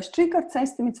the Strichert's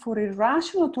estimates for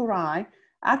irrational tori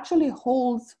actually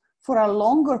holds for a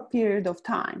longer period of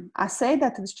time. I say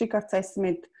that the Strichert's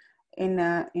estimate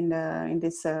in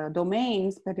this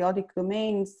domains, periodic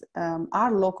domains,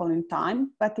 are local in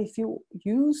time. But if you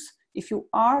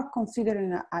are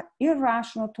considering an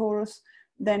irrational torus,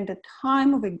 then the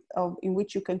time in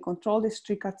which you can control these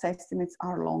Strickard's estimates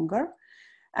are longer.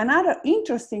 Another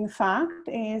interesting fact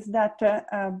is that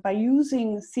by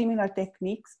using similar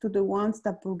techniques to the ones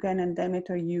that Bourgain and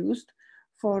Demeter used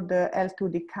for the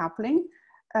L2 decoupling,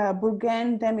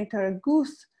 Bourgain, Demeter, and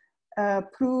Guth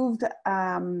proved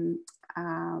an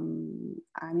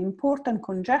important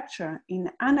conjecture in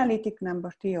analytic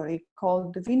number theory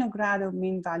called the Vinogradov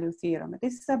mean value theorem.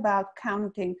 This is about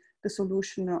counting the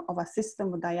solution of a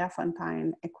system of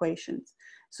Diophantine equations.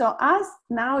 So as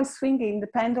now is swinging, the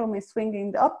pendulum is swinging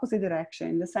in the opposite direction,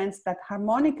 in the sense that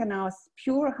harmonic analysis,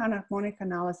 pure harmonic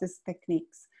analysis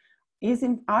techniques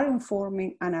are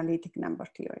informing analytic number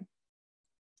theory.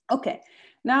 Okay,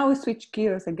 now we switch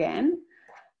gears again,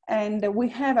 and we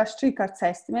have a Strickard's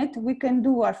estimate. We can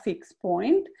do our fixed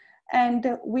point,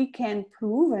 and we can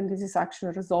prove, and this is actually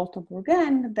a result of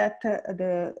Bourgain, that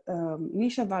the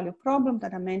initial value problem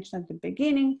that I mentioned at the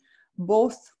beginning,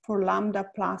 both for lambda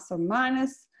plus or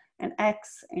minus and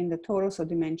x in the torus of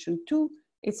dimension 2,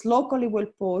 it's locally well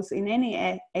posed in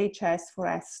any HS for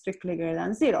S strictly greater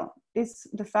than 0.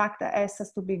 The fact that S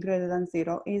has to be greater than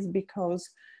 0 is because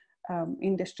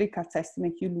in the Strickard's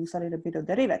estimate, you lose a little bit of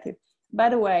derivative. By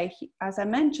the way, as I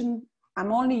mentioned,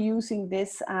 I'm only using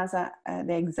this as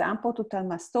the example to tell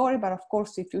my story, but of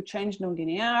course, if you change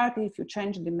nonlinearity, if you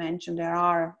change dimension, there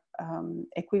are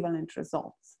equivalent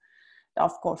results.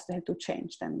 Of course, they have to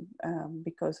change them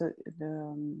because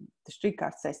the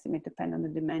Strickard's estimate depends on the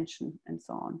dimension and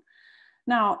so on.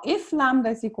 Now, if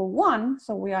lambda is equal 1,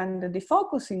 so we are in the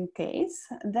defocusing case,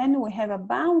 then we have a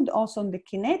bound also on the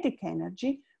kinetic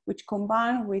energy, which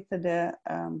combined with the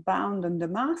bound on the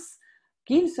mass,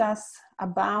 gives us a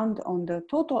bound on the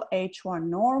total H1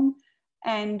 norm.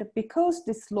 And because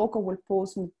this local well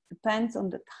posed depends on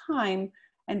the time,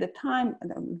 and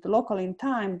the local in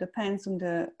time depends on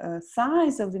the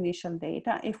size of the initial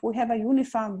data, if we have a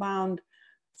uniform bound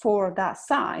for that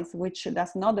size, which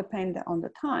does not depend on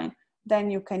the time,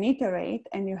 then you can iterate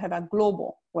and you have a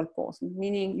global well posed,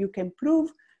 meaning you can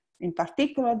prove in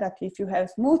particular that if you have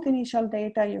smooth initial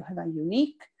data, you have a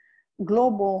unique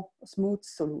global smooth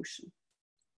solution.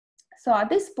 So at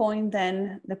this point,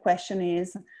 then the question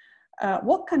is,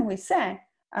 what can we say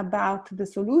about the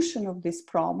solution of this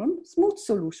problem, smooth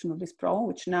solution of this problem,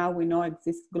 which now we know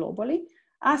exists globally,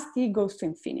 as t goes to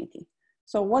infinity?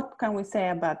 So what can we say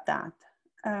about that?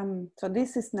 So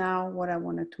this is now what I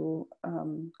wanted to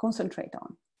concentrate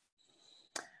on.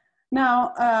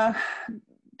 Now,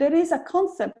 there is a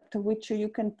concept which you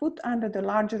can put under the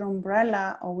larger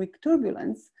umbrella of weak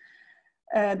turbulence,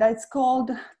 that's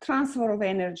called transfer of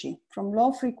energy from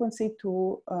low frequency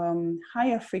to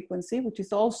higher frequency, which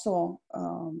is also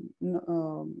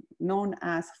known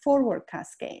as forward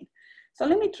cascade. So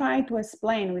let me try to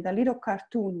explain with a little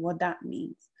cartoon what that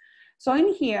means. So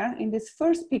in here, in this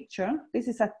first picture, this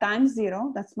is at time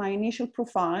 0, that's my initial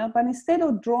profile, but instead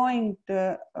of drawing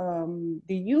the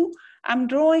U, I'm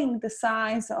drawing the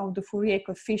size of the Fourier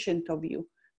coefficient of U,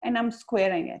 and I'm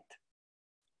squaring it.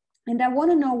 And I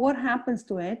want to know what happens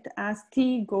to it as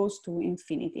t goes to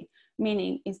infinity.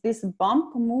 Meaning, is this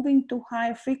bump moving to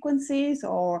higher frequencies,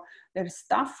 or there's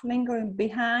stuff lingering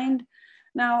behind?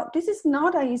 Now, this is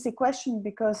not an easy question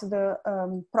because the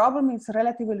problem is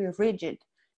relatively rigid,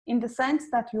 in the sense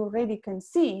that you already can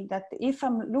see that if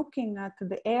I'm looking at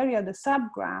the area, the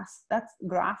subgraph,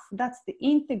 that's the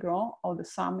integral of the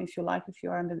sum, if you like, if you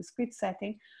are in the discrete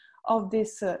setting of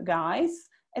these guys.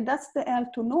 And that's the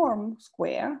L2 norm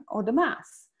square or the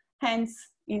mass. Hence,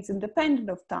 it's independent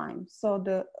of time. So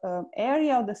the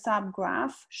area of the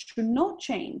subgraph should not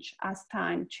change as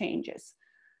time changes.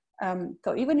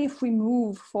 So even if we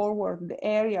move forward, the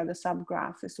area of the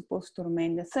subgraph is supposed to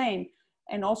remain the same.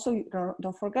 And also,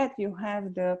 don't forget, you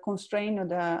have the constraint of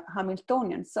the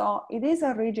Hamiltonian. So it is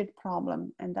a rigid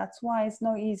problem, and that's why it's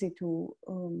not easy to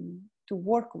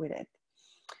work with it.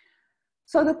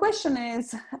 So the question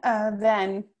is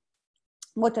then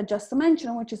what I just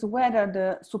mentioned, which is whether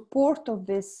the support of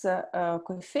this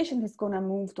coefficient is going to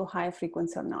move to high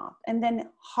frequency or not. And then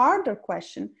harder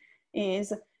question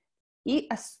is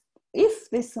if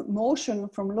this motion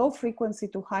from low frequency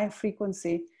to high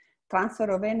frequency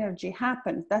transfer of energy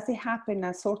happens, does it happen in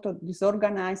a sort of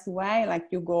disorganized way, like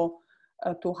you go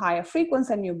to higher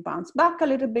frequency and you bounce back a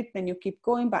little bit, then you keep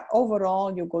going, but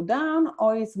overall you go down,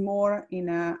 or is more in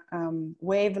a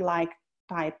wave-like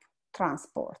type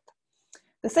transport?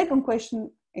 The second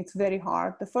question, it's very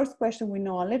hard. The first question we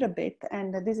know a little bit,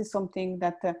 and this is something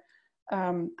that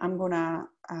I'm gonna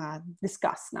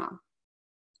discuss now.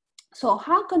 So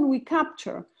how can we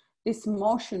capture this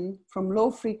motion from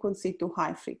low frequency to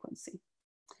high frequency?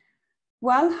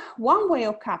 Well, one way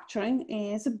of capturing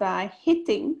is by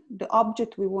hitting the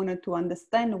object we wanted to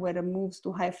understand whether it moves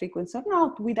to high frequency or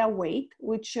not with a weight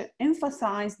which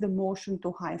emphasizes the motion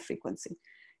to high frequency.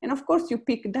 And of course, you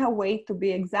pick that weight to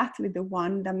be exactly the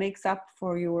one that makes up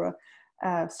for your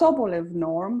Sobolev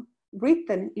norm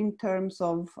written in terms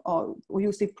of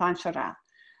using Planck-Charrat.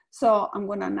 So I'm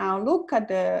going to now look at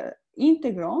the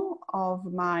integral of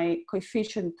my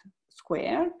coefficient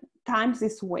squared times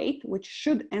this weight, which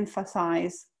should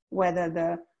emphasize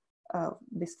whether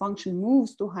this function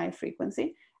moves to high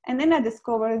frequency. And then I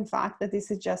discover, in fact, that this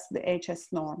is just the HS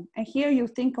norm. And here you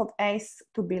think of S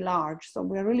to be large. So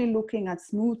we're really looking at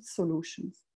smooth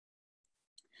solutions.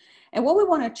 And what we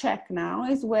want to check now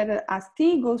is whether as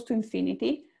t goes to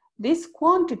infinity, this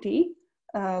quantity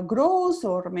grows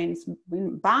or remains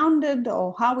bounded,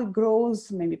 or how it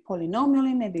grows, maybe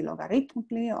polynomially, maybe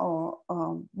logarithmically, or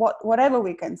whatever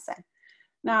we can say.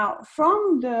 Now,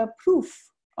 from the proof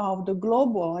of the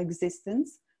global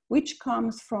existence, which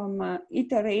comes from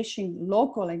iteration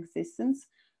local existence,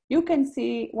 you can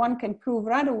see, one can prove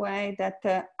right away that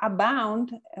a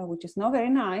bound, which is not very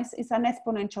nice, is an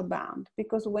exponential bound.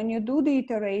 Because when you do the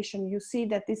iteration, you see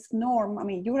that this norm, I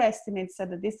mean, your estimate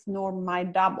said that this norm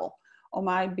might double or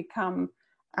might become,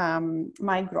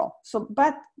 might grow. So,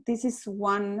 but this is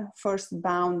one first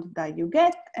bound that you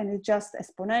get, and it's just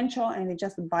exponential, and it's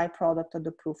just a byproduct of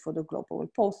the proof for the global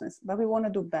repulsiveness. But we want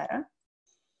to do better.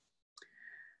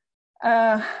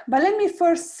 But let me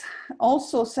first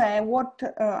also say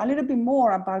a little bit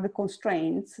more about the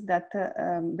constraints that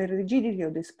the rigidity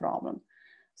of this problem.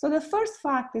 So the first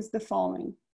fact is the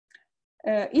following.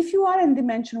 If you are in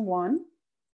dimension 1,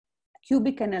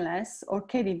 cubic NLS or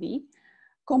KdV,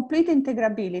 complete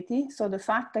integrability, so the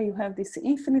fact that you have these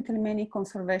infinitely many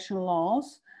conservation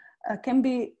laws, can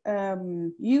be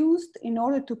used in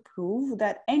order to prove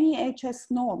that any HS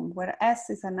norm where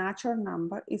S is a natural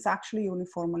number is actually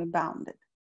uniformly bounded.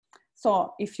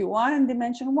 So if you are in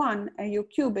dimension 1 and you're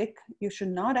cubic, you should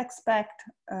not expect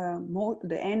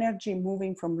the energy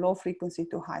moving from low frequency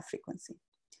to high frequency.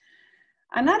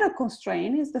 Another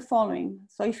constraint is the following.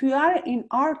 So if you are in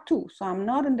R2, so I'm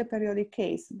not in the periodic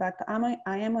case, but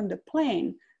I am on the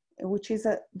plane, which is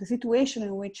the situation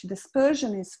in which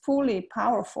dispersion is fully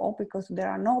powerful because there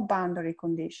are no boundary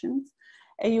conditions,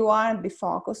 and you are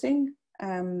defocusing,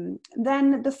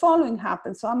 then the following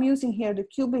happens. So I'm using here the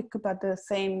cubic, but the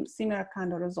similar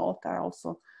kind of results are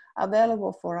also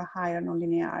available for a higher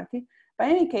nonlinearity. But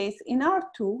in any case, in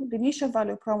R2, the initial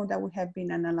value problem that we have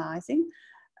been analyzing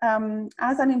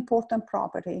has an important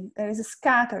property. There is a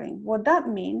scattering. What that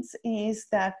means is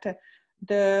that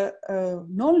the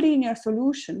nonlinear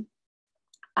solution,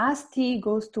 as t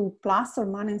goes to plus or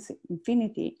minus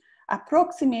infinity,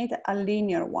 approximate a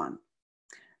linear one.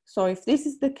 So if this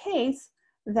is the case,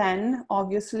 then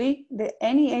obviously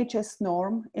any HS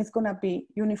norm is going to be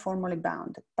uniformly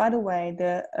bounded. By the way,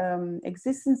 the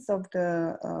existence of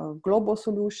the global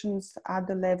solutions at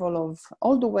the level of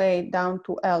all the way down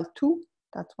to L2,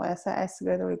 that's why I say S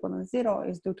greater or equal to 0,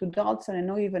 is due to Dodson, and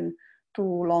not even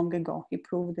too long ago. He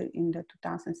proved it in the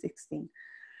 2016.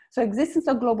 So existence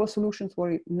of global solutions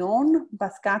were known,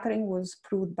 but scattering was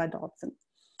proved by Dodson.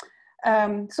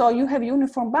 So you have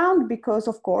uniform bound because,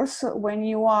 of course, when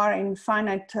you are in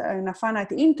a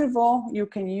finite interval, you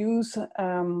can use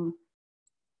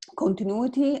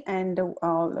continuity and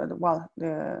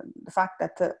the fact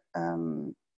that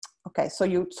okay, so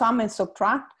you sum and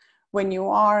subtract. When you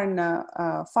are in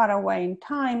far away in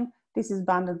time, this is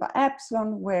bounded by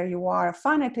epsilon. Where you are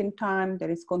finite in time,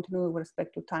 there is continuity with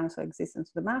respect to time, so existence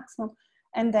of the maximum.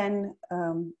 And then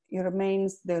it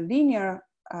remains the linear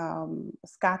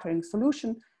scattering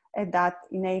solution, and that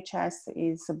in HS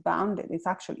is bounded. It's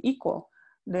actually equal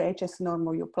the HS norm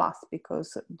of U plus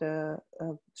because the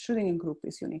Schrodinger group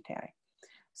is unitary.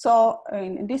 So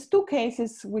in these two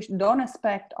cases, we don't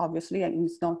expect, obviously, and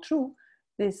it's not true,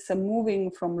 this moving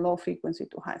from low frequency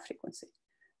to high frequency.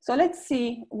 So let's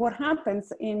see what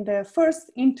happens in the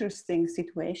first interesting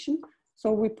situation.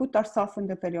 So we put ourselves in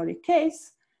the periodic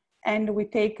case, and we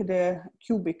take the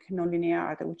cubic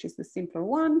nonlinearity, which is the simpler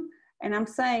one. And I'm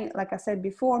saying, like I said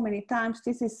before many times,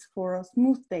 this is for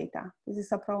smooth data. This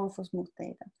is a problem for smooth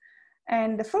data.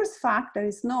 And the first fact that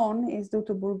is known is due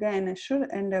to Bourgain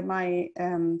and my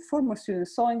former student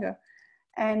Schrodinger.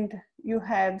 And you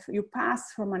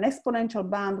pass from an exponential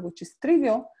bound, which is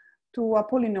trivial, to a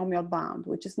polynomial bound,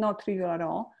 which is not trivial at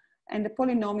all. And the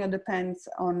polynomial depends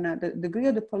on, the degree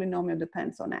of the polynomial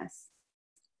depends on S.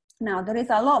 Now, there is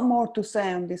a lot more to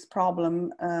say on this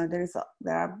problem. There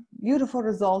are beautiful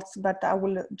results, but I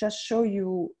will just show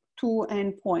you 2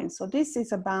 endpoints. So this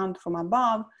is a bound from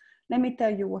above. Let me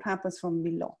tell you what happens from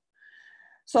below.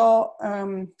 So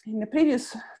in the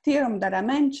previous theorem that I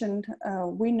mentioned,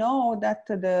 we know that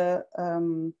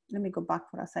let me go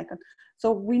back for a second.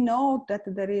 So we know that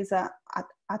there is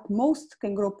at most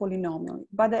can grow polynomial,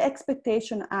 but the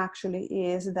expectation actually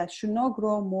is that should not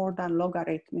grow more than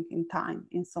logarithmic in time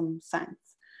in some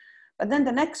sense. But then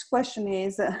the next question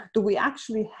is, do we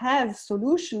actually have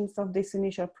solutions of this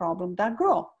initial problem that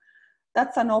grow?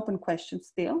 That's an open question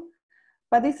still,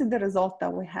 but this is the result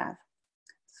that we have.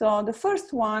 So the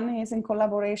first one is in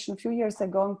collaboration, a few years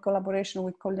ago, in collaboration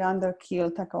with Colliander,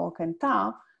 Kiel, Takaoka, and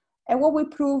Tao. And what we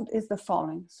proved is the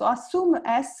following. So assume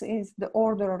S is the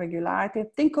order of regularity.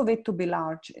 Think of it to be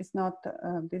large. It's not,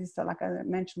 this is like I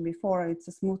mentioned before, it's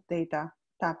a smooth data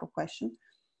type of question.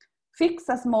 Fix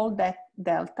a small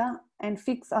delta and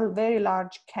fix a very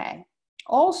large K.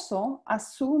 Also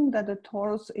assume that the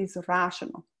torus is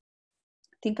rational.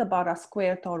 Think about a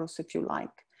square torus if you like.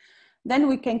 Then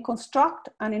we can construct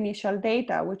an initial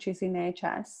data, which is in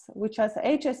HS, which has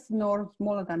HS norm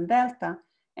smaller than delta.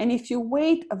 And if you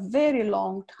wait a very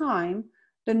long time,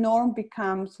 the norm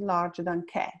becomes larger than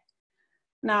K.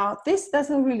 Now, this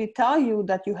doesn't really tell you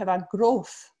that you have a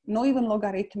growth, not even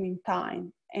logarithm in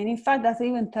time. And in fact, doesn't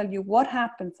even tell you what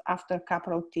happens after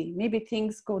capital T. Maybe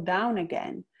things go down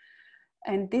again.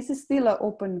 And this is still an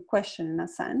open question in a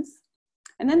sense.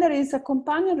 And then there is a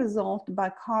companion result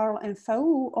by Carl and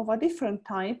Fau of a different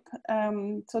type.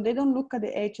 So they don't look at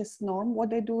the HS norm. What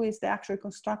they do is they actually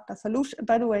construct a solution.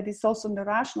 By the way, this is also in the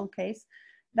rational case,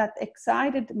 that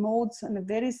excited modes in a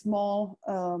very small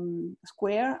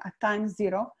square at time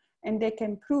 0. And they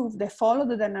can prove, they follow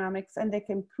the dynamics, and they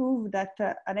can prove that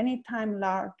at any time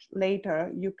large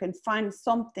later, you can find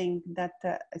something that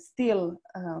is still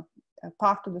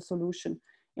part of the solution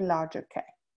in larger K.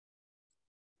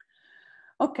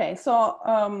 Okay, so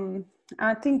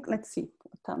I think, let's see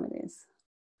what time it is.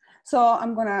 So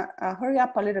I'm gonna hurry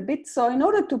up a little bit. So in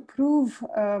order to prove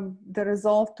the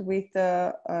result with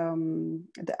the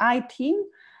I team,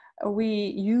 we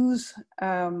use,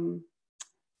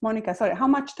 Monica, sorry, how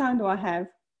much time do I have?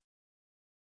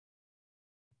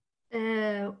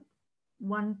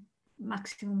 One,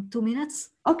 maximum 2 minutes.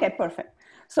 Okay, perfect.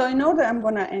 So in order, I'm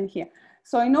gonna end here.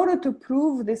 So in order to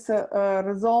prove this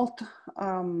result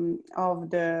of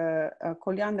the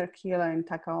Colliander, Kiel, and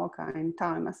Takaoka, and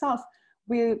Tao and myself,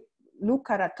 we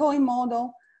look at a toy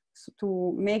model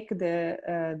to make the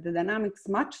dynamics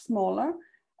much smaller.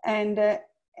 And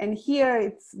here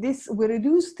it's this, we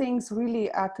reduce things really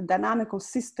at dynamical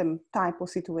system type of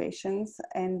situations.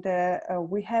 And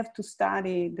we have to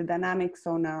study the dynamics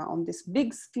on this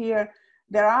big sphere.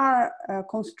 There are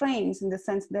constraints in the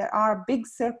sense there are big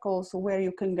circles where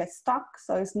you can get stuck.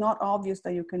 So it's not obvious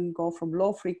that you can go from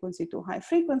low frequency to high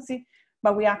frequency,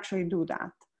 but we actually do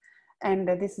that. And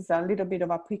this is a little bit of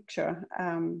a picture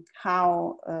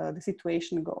how the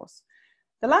situation goes.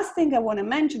 The last thing I want to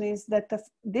mention is that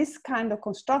this kind of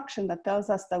construction that tells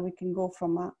us that we can go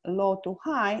from low to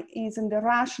high is in the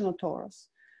rational torus.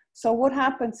 So what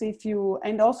happens if you,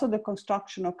 and also the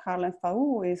construction of Carl and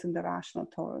Fau is in the rational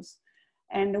torus.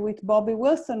 And with Bobby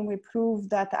Wilson, we proved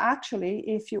that actually,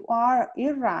 if you are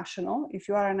irrational, if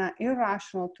you are in an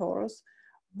irrational torus,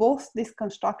 both this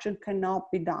construction cannot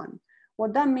be done.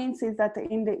 What that means is that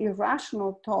in the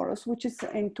irrational torus, which is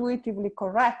intuitively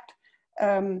correct,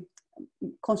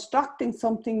 constructing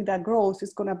something that grows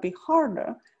is going to be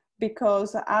harder,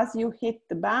 because as you hit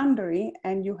the boundary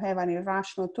and you have an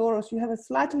irrational torus, you have a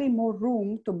slightly more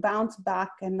room to bounce back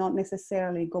and not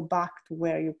necessarily go back to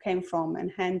where you came from, and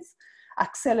hence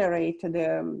accelerate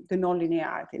the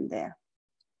nonlinearity in there.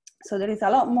 So there is a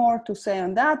lot more to say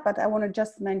on that, but I want to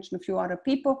just mention a few other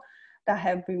people that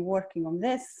have been working on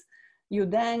this. Yu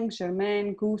Deng,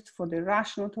 Germain, Guth for the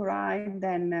rational tori,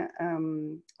 then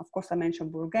of course I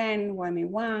mentioned Bourgain, Wei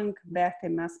Wang, Berthe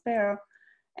Masper,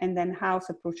 and then House,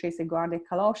 Approaches, Guardi,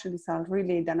 Kalosh. These are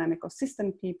really dynamical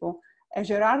system people. And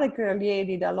Gerard and Grelier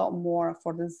did a lot more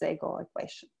for the Szego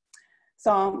equation.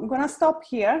 So I'm going to stop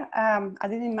here. I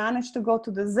didn't manage to go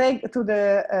to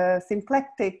the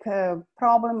symplectic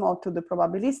problem or to the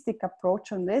probabilistic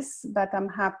approach on this, but I'm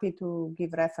happy to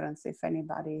give reference if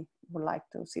anybody would like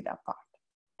to see that part.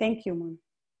 Thank you, Mon.